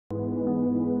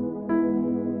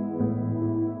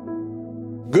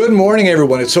Good morning,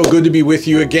 everyone. It's so good to be with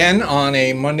you again on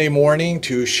a Monday morning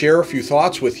to share a few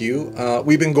thoughts with you.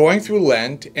 We've been going through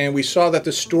Lent, and we saw that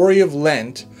the story of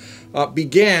Lent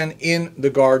began in the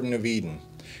Garden of Eden.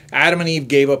 Adam and Eve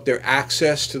gave up their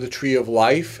access to the tree of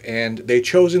life, and they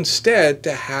chose instead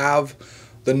to have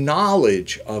the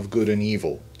knowledge of good and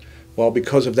evil. Well,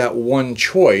 because of that one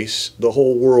choice, the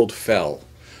whole world fell.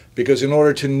 Because in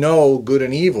order to know good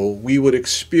and evil, we would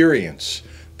experience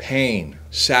pain,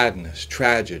 sadness,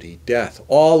 tragedy, death.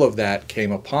 All of that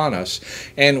came upon us,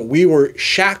 and we were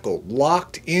shackled,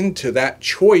 locked into that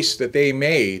choice that they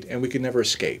made, and we could never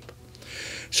escape.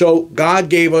 So God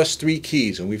gave us three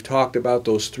keys, and we've talked about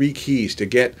those three keys to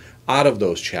get out of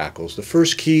those shackles. The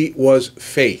first key was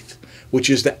faith,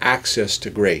 which is the access to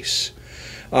grace.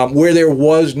 Where there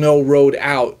was no road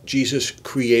out, Jesus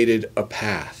created a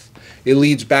path. It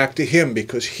leads back to Him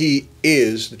because He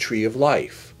is the tree of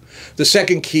life. The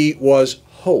second key was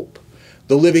hope,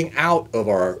 the living out of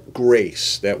our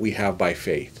grace that we have by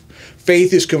faith.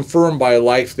 Faith is confirmed by a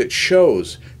life that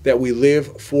shows that we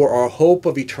live for our hope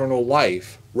of eternal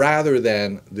life rather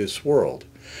than this world.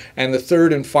 And the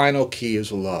third and final key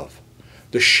is love,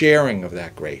 the sharing of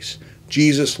that grace.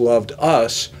 Jesus loved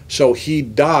us, so He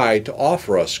died to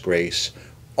offer us grace.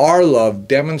 Our love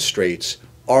demonstrates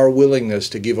our willingness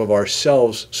to give of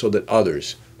ourselves so that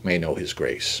others may know His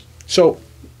grace. So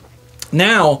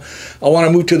now I want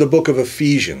to move to the book of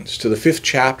Ephesians, to the 5th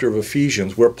chapter of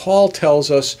Ephesians, where Paul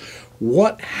tells us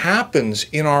what happens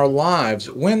in our lives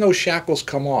when those shackles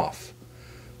come off.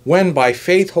 When by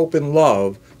faith, hope, and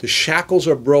love, the shackles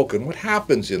are broken, what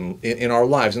happens in our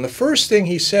lives? And the first thing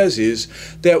he says is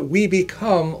that we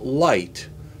become light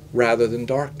rather than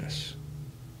darkness.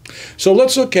 So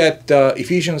let's look at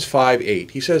Ephesians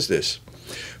 5:8. He says this,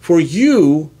 "For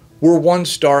you were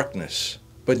once darkness,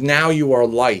 but now you are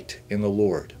light in the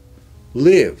Lord.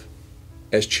 Live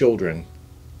as children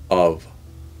of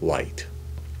light."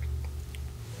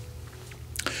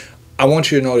 I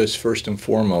want you to notice first and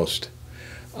foremost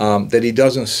that he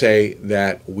doesn't say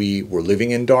that we were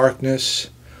living in darkness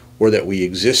or that we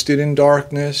existed in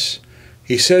darkness.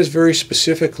 He says very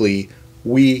specifically,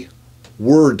 we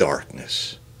were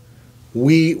darkness.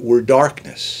 We were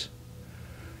darkness.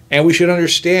 And we should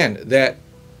understand that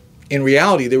in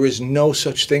reality, there is no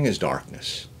such thing as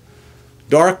darkness.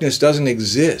 Darkness doesn't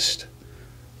exist.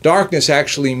 Darkness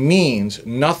actually means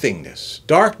nothingness.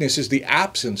 Darkness is the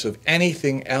absence of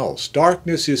anything else.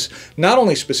 Darkness is not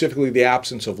only specifically the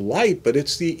absence of light, but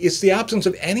it's the absence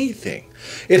of anything.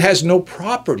 It has no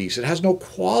properties. It has no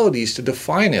qualities to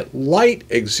define it. Light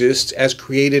exists as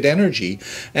created energy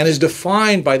and is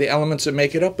defined by the elements that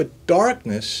make it up, but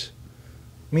darkness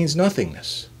means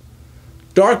nothingness.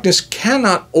 Darkness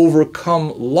cannot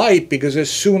overcome light because as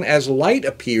soon as light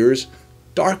appears,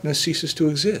 darkness ceases to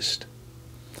exist.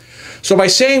 So by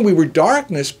saying we were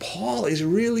darkness, Paul is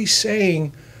really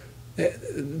saying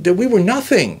that we were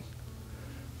nothing.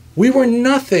 We were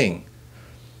nothing.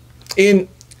 In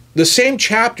the same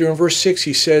chapter, in verse 6,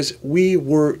 he says, we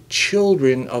were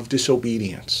children of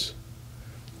disobedience,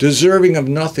 deserving of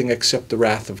nothing except the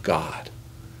wrath of God.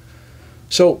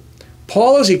 So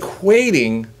Paul is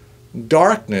equating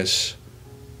darkness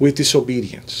with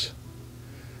disobedience.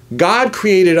 God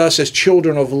created us as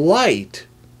children of light,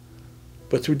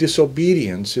 but through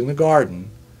disobedience in the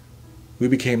garden, we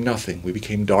became nothing. We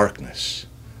became darkness,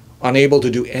 unable to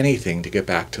do anything to get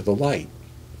back to the light.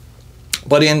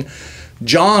 But in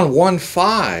John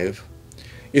 1:5,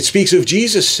 it speaks of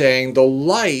Jesus saying, the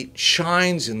light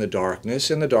shines in the darkness,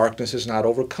 and the darkness has not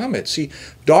overcome it. See,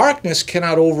 darkness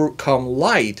cannot overcome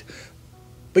light.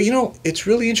 But you know, it's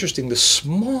really interesting. The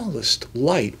smallest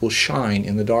light will shine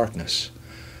in the darkness.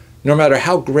 No matter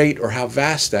how great or how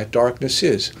vast that darkness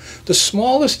is. The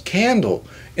smallest candle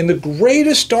in the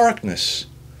greatest darkness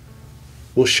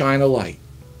will shine a light.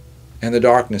 And the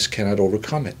darkness cannot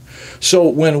overcome it. So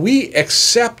when we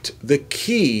accept the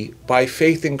key by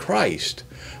faith in Christ,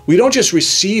 we don't just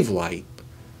receive light,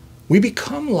 we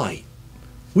become light.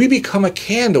 We become a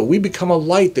candle. We become a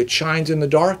light that shines in the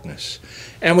darkness.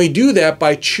 And we do that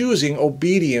by choosing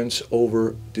obedience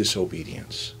over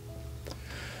disobedience.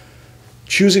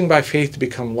 Choosing by faith to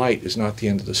become light is not the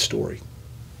end of the story.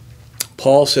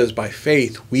 Paul says by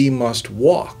faith we must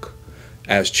walk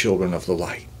as children of the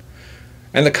light.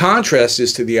 And the contrast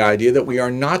is to the idea that we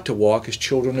are not to walk as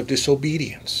children of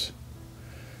disobedience.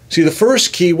 See, the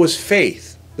first key was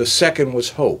faith. The second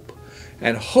was hope.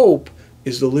 And hope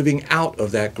is the living out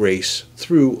of that grace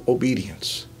through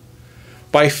obedience.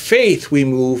 By faith, we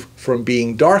move from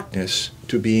being darkness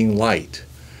to being light.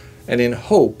 And in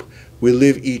hope, we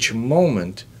live each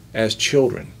moment as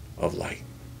children of light.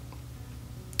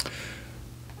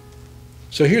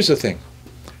 So here's the thing.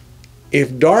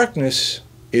 If darkness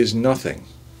is nothing,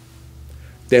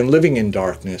 then living in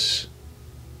darkness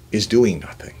is doing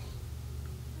nothing.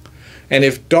 And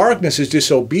if darkness is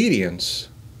disobedience,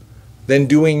 then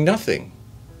doing nothing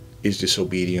is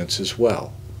disobedience as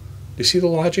well. You see the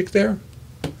logic there?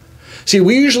 See,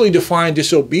 we usually define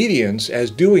disobedience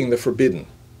as doing the forbidden,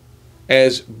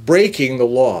 as breaking the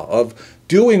law, of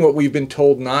doing what we've been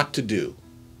told not to do.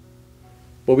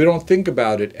 But we don't think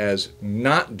about it as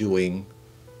not doing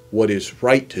what is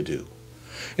right to do.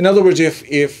 In other words,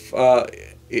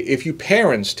 if you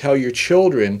parents tell your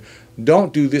children,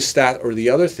 don't do this, that, or the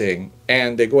other thing,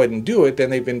 and they go ahead and do it, then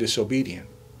they've been disobedient.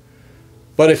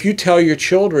 But if you tell your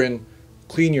children,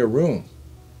 clean your room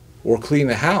or clean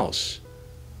the house,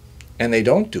 and they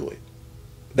don't do it,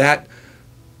 that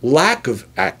lack of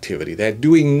activity, that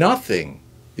doing nothing,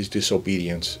 is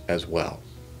disobedience as well.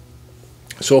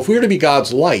 So if we're to be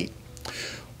God's light,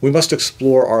 we must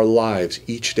explore our lives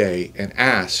each day and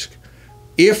ask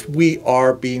if we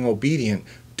are being obedient,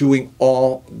 doing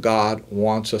all God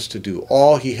wants us to do,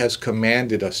 all He has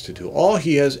commanded us to do, all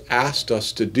He has asked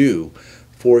us to do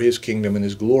for His kingdom and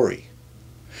His glory.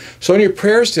 So in your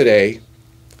prayers today,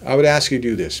 I would ask you to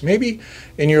do this. Maybe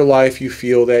in your life you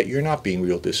feel that you're not being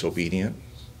real disobedient.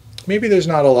 Maybe there's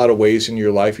not a lot of ways in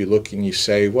your life you look and you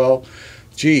say, well,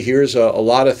 gee, here's a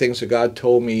lot of things that God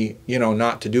told me,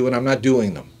 not to do, and I'm not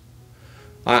doing them.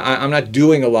 I'm not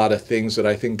doing a lot of things that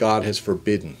I think God has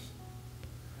forbidden.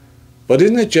 But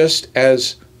isn't it just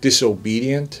as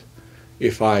disobedient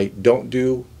if I don't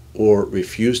do or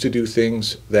refuse to do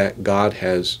things that God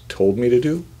has told me to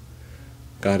do,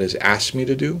 God has asked me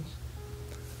to do,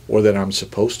 or that I'm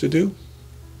supposed to do?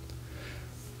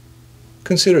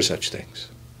 Consider such things.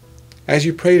 As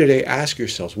you pray today, ask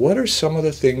yourselves, what are some of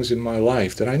the things in my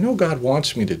life that I know God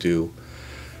wants me to do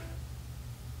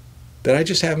that I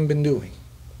just haven't been doing,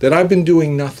 that I've been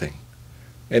doing nothing?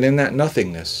 And in that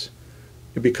nothingness,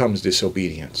 it becomes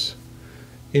disobedience.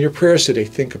 In your prayers today,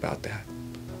 think about that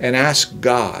and ask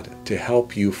God to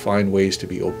help you find ways to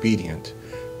be obedient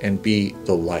and be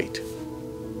the light.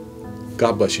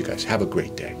 God bless you guys. Have a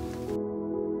great day.